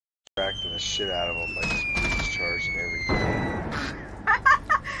Cracking the shit out of them, like breach charge and everything.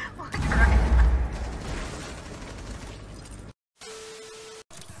 Look at Rhino.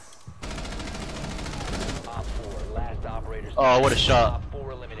 Oh, what a shot.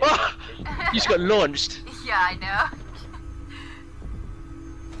 You just got launched. Yeah, I know.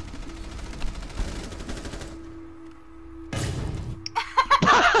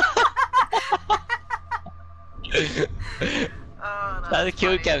 Oh, That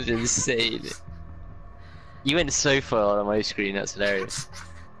kill funny. cam's insane. You went so far on my screen, that's hilarious.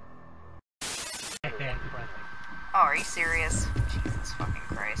 Oh, are you serious? Jesus fucking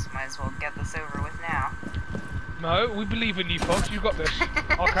Christ, might as well get this over with now. No, we believe in you, Fox. You got this.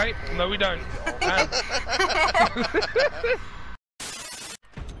 Okay? No, we don't.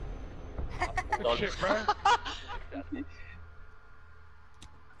 Good shit, bro.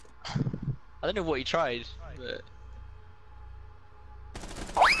 I don't know what he tried, but...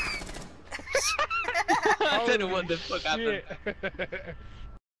 I don't know what the fuck happened.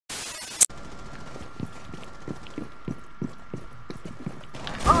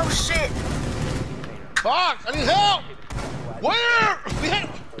 Oh shit! Fuck! I need help! Where?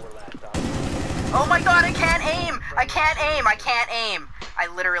 Oh my god, I can't aim! I can't aim! I can't aim! I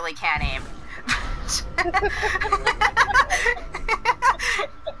literally can't aim.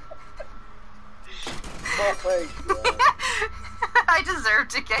 Oh my god. I deserve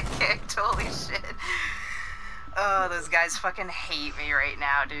to get kicked, holy shit. Oh, those guys fucking hate me right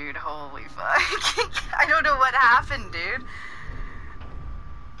now, dude. Holy fuck. I don't know what happened, dude.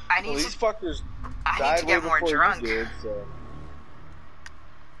 I need These fuckers I need died to get way more before you drunk. did, so.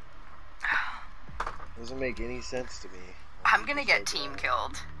 Doesn't make any sense to me. I'm gonna get team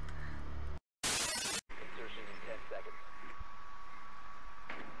killed.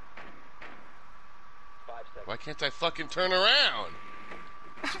 Why can't I fucking turn around?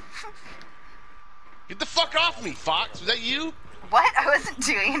 Get the fuck off me, Fox! Was that you? What? I wasn't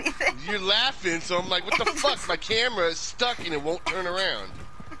doing anything. You're laughing, so I'm like, what the fuck? My camera is stuck and it won't turn around.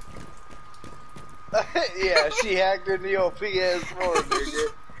 Yeah, she hacked into your PS4,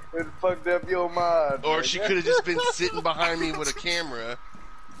 nigga, and fucked up your mod. Or she could have just been sitting behind me with a camera.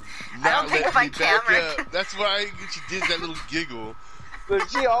 I don't think let my me back camera up. can- That's why she did that little giggle. But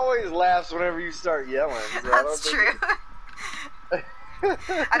she always laughs whenever you start yelling. So That's true.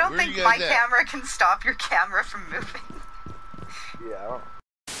 I don't Where think you my guys at? camera can stop your camera from moving. Yeah, I don't.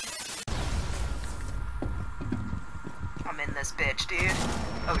 I'm in this bitch, dude.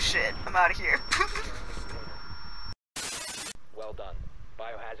 Oh shit, I'm out of here. Well done.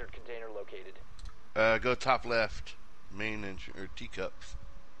 Biohazard container located. Go top left. Main or teacups.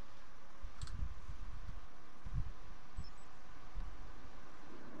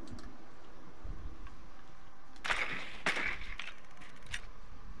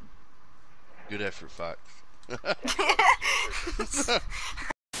 Good effort, Fox.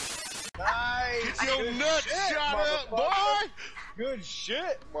 Nice! Get your Good nuts shit, shot up, motherfucker. boy! Good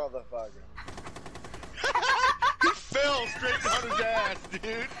shit, motherfucker. He fell straight on his ass,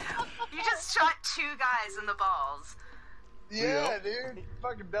 dude. You just shot 2 guys in the balls. Yeah, dude.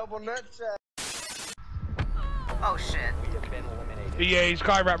 Fucking double nut shot. Oh shit. We have been eliminated. Yeah, he's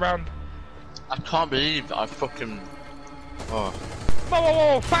guy wrapped round. I can't believe I fucking... Oh, Whoa, whoa,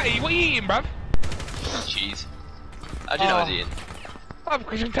 whoa, fatty, what are you eating, bruv? cheese. How do you know I was eating? Oh,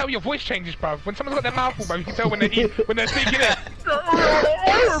 because you can tell your voice changes, bruv. When someone's got their mouth full, bruv, you can tell when they're when they're speaking it.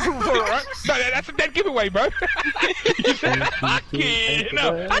 No, that's a dead giveaway, bro. You said, fucking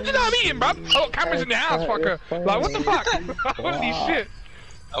no. How do you know I'm eating, bruv? I got cameras in the house, fucker. Like, what the fuck? Holy shit.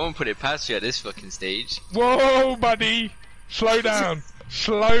 I won't put it past you at this fucking stage. Whoa, buddy. Slow down.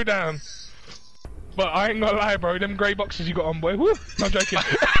 Slow down. But I ain't gonna lie, bro. Them grey boxes you got on, boy. Woo. No, I'm joking.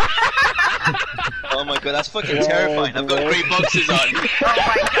 Oh my god, that's fucking terrifying. I've got grey boxes on.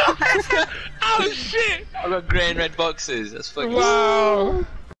 Oh my god. Oh shit. I've got grey and red boxes. That's fucking... Wow.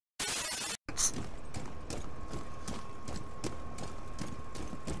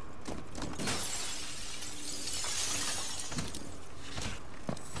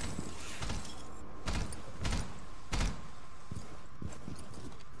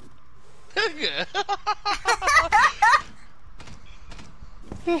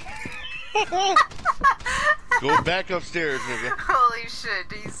 Go back upstairs, nigga. Holy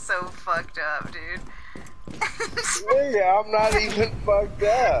shit, he's so fucked up, dude. Yeah, I'm not even fucked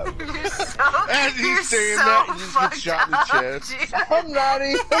up. You're so, As he's you're saying so that, he just gets fucked shot in the up, chest. dude. I'm not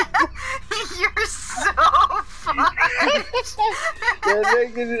even. You're so fucked. That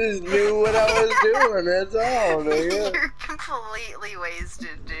nigga just knew what I was doing, that's all, nigga. You're completely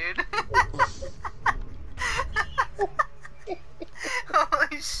wasted, dude.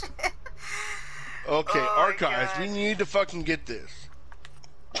 Holy shit. Okay, Oh my archives. God. We need to fucking get this.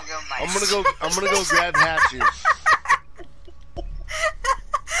 I'll go my I'm gonna go grab hatches.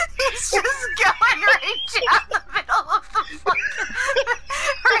 He's just going right down the middle of the fucking,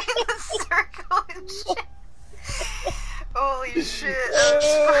 right in the circle and shit. Holy shit, that's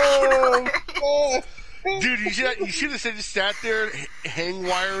fucking hilarious. Dude, you should have just sat there hang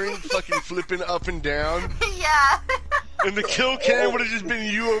wiring, fucking flipping up and down. Yeah. And the kill cam would have just been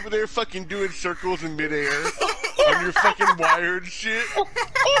you over there fucking doing circles in midair on your fucking wired shit.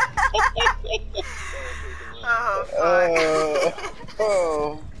 Oh, fuck.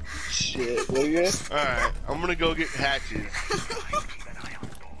 Oh, shit, nigga. Alright, I'm gonna go get hatches.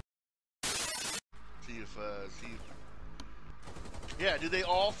 See if. Yeah, dude, they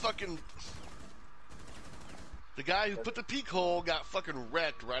all fucking. The guy who put the peek hole got fucking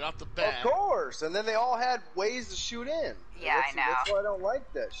wrecked right off the bat. Of course, and then they all had ways to shoot in. Yeah, I know. That's why I don't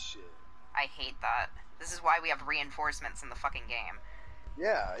like that shit. I hate that. This is why we have reinforcements in the fucking game.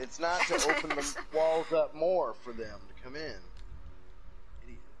 Yeah, it's not to open the walls up more for them to come in.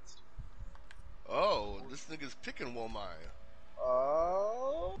 Idiots. Oh, this nigga's picking Womai.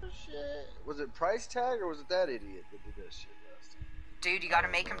 Oh, shit. Was it price tag or was it that idiot that did that shit last time? Dude, you gotta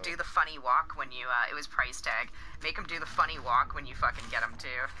make him do the funny walk when you, it was price tag. Make him do the funny walk when you fucking get him too.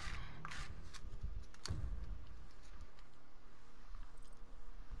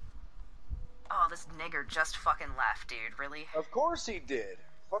 Oh, this nigger just fucking left, dude. Really? Of course he did.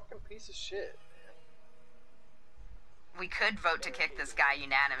 Fucking piece of shit, man. We could vote to kick this guy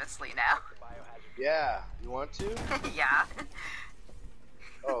unanimously now. Yeah, you want to? Yeah.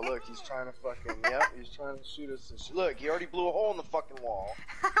 Oh, look, he's trying to fucking, yep, he's trying to shoot us. Look, he already blew a hole in the fucking wall.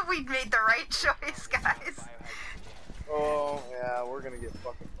 We made the right choice, guys. Oh, yeah, we're gonna get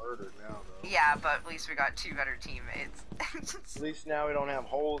fucking murdered now, though. Yeah, but at least we got two better teammates. At least now we don't have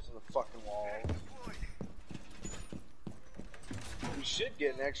holes in the fucking wall. We should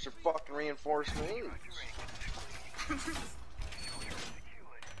get an extra fucking reinforcement.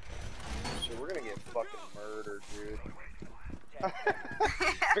 Shit, we're gonna get fucking murdered, dude.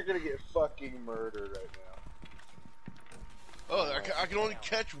 We're gonna get fucking murdered right now. Oh, I can only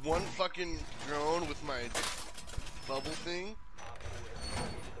catch one fucking drone with my bubble thing.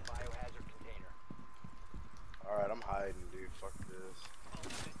 Alright, I'm hiding, dude. Fuck this.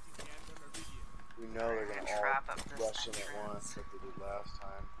 We know they're gonna Trap all up this rush in at entrance. once like they did last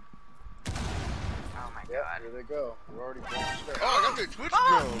time. Oh my Yep, god. here they go. We're already going straight. Oh, I got their Twitch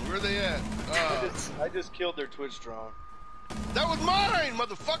drone. Where are they at? I just killed their Twitch drone. That was mine,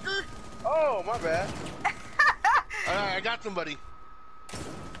 motherfucker! Oh, my bad. Alright, I got somebody.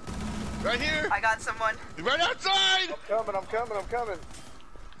 Right here! I got someone. Right outside! I'm coming.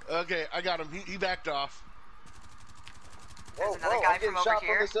 Okay, I got him. He backed off. There's another guy I'm getting from over shot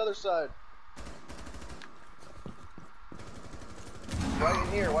here. from this other side. Right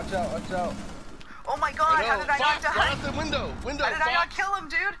in here. Watch out, watch out. Oh my god, how did I not Fox, right die? out the window. How did I not Fox. kill him,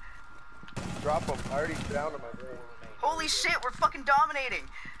 dude? Drop him. I already downed him, I think. Holy shit, we're fucking dominating.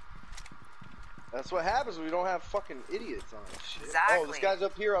 That's what happens when we don't have fucking idiots on this shit. Exactly. Oh, this guy's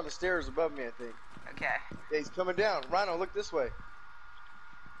up here on the stairs above me, I think. Okay. Yeah, he's coming down. Rhino, look this way.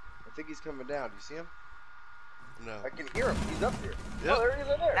 I think he's coming down. Do you see him? No. I can hear him. He's up here. Yep. Oh, there he is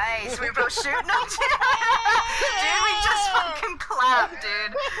in there. Nice, we both shooting him, dude. Dude, we just fucking clapped,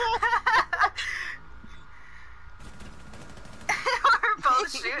 dude. We're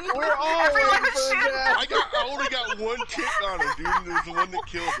both shooting. We're all Everyone waiting was for him shooting. to I only got one kick on him, dude, and it was the one that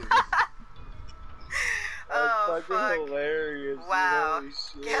killed him. Oh, That's fucking fuck. hilarious. dude. Wow. Holy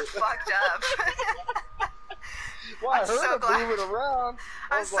shit. Get fucked up. Well, I I'm heard so him glad. moving around.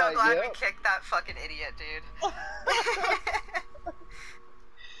 I I'm was so like, glad we yep. kicked that fucking idiot, dude.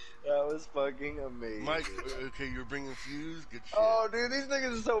 That was fucking amazing. Mike, okay, you're bringing fuse? Good shit. Oh, dude, these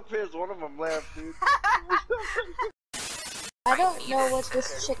niggas are so pissed. One of them left, dude. I don't know what this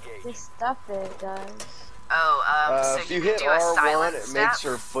stuff does. Oh, so if you you can hit do a R1, silent it step. makes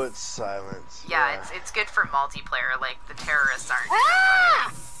her foot silent. Yeah, it's good for multiplayer. Like the terrorists aren't.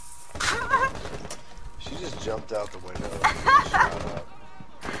 Ah! She just jumped out the window. And shot up.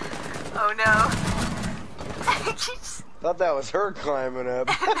 Oh no. Thought that was her climbing up.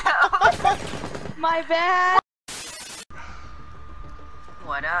 My bad.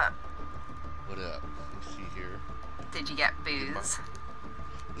 What up? What up? Let's see here. Did you get booze?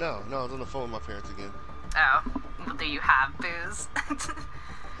 No, I was on the phone with my parents again. Oh, well, do you have booze?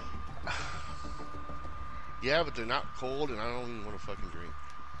 Yeah, but they're not cold, and I don't even want to fucking drink.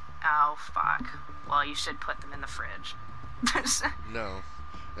 Oh fuck. Well, you should put them in the fridge. No.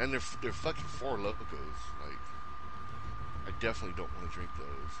 And they're fucking Four Locos. Like, I definitely don't want to drink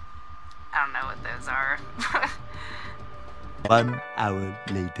those. I don't know what those are. 1 hour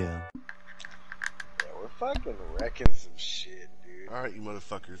later. Yeah, we're fucking wrecking some shit, dude. Alright, you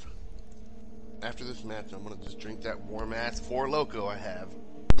motherfuckers. After this match, I'm gonna just drink that warm ass Four Loko I have.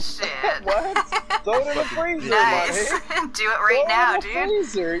 Shit. What? Throw it in the freezer, Nice. buddy. Do it right now, dude.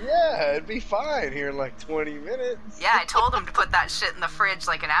 Freezer, yeah, it'd be fine here in like 20 minutes. Yeah, I told him to put that shit in the fridge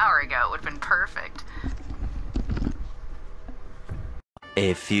like an hour ago. It would have been perfect.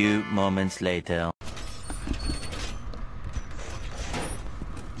 A few moments later.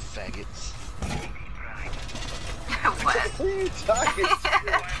 Faggots. What? What are you talking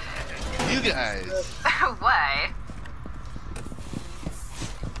about? You guys. Why?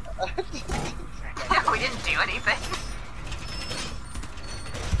 We didn't do anything.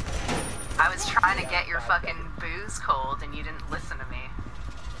 I was trying to get your fucking booze cold and you didn't listen to me.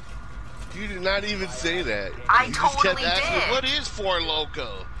 You did not even say that. I you just totally kept asking, did. what is Four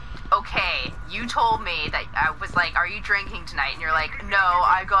Loko? Okay, you told me that I was like, are you drinking tonight? And you're like, no,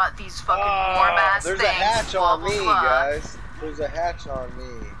 I got these fucking warm ass things. There's a hatch blah, on blah, me, blah. guys. There's a hatch on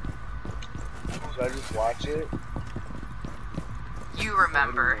me. Should I just watch it? You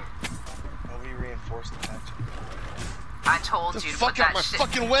remember. Nobody reinforced the hatch. I told Get the you to fuck put out that my shit.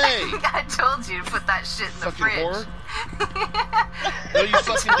 fucking way! I told you to put that shit in the Fucking fridge. whore. No, you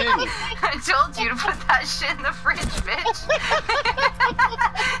fucking didn't. I told you to put that shit in the fridge, bitch.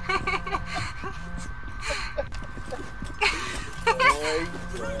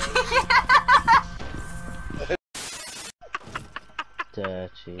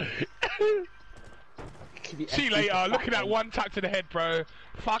 Dirty. See you later. Look at that one tap to the head, bro.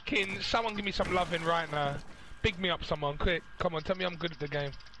 Fucking someone give me some loving right now. Big me up, someone, quick. Come on, tell me I'm good at the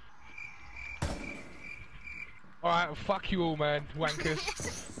game. Alright, fuck you all, man, wankers.